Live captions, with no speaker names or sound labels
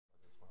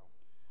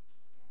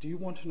Do you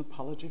want an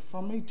apology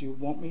from me? Do you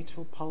want me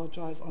to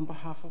apologise on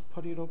behalf of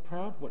Pōrero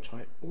Proud, which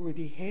I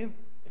already have?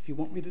 If you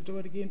want me to do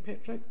it again,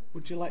 Patrick,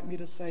 would you like me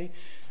to say,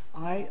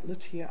 I,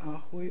 Litia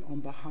Ahoy,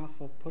 on behalf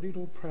of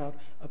Pōrero Proud,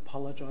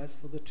 apologise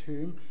for the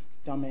term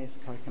dumbass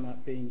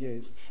coconut being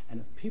used.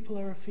 And if people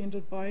are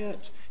offended by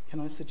it, can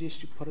I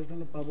suggest you put it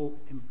in a bubble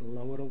and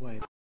blow it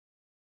away?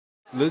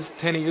 Liz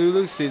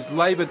Taniulu says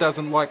Labour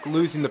doesn't like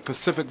losing the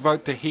Pacific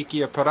vote to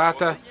Hekia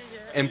Parata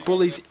and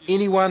bullies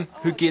anyone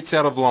who gets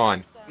out of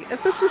line.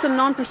 If this was a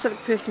non-Pacific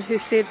person who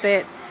said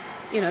that,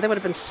 they would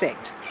have been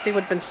sacked. There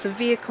would have been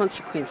severe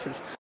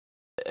consequences.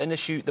 An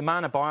issue, the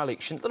Mana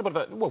by-election, a little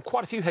bit of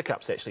quite a few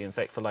hiccups actually, in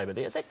fact, for Labour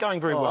there. Is that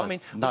going very well? I mean,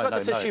 we've got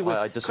this issue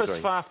with Chris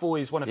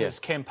Farfoy, one of his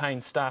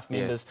campaign staff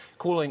members,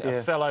 calling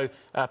a fellow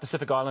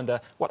Pacific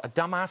Islander, a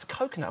dumbass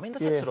coconut. I mean,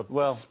 that's that sort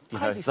of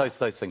crazy stuff.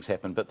 Those things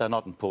happen, but they're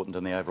not important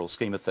in the overall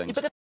scheme of things.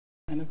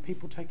 And if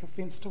people take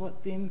offence to it,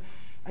 then,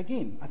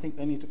 again, I think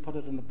they need to put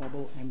it in a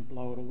bubble and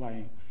blow it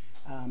away.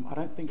 I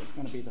don't think it's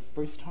going to be the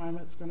first time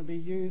it's going to be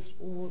used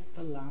or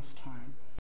the last time.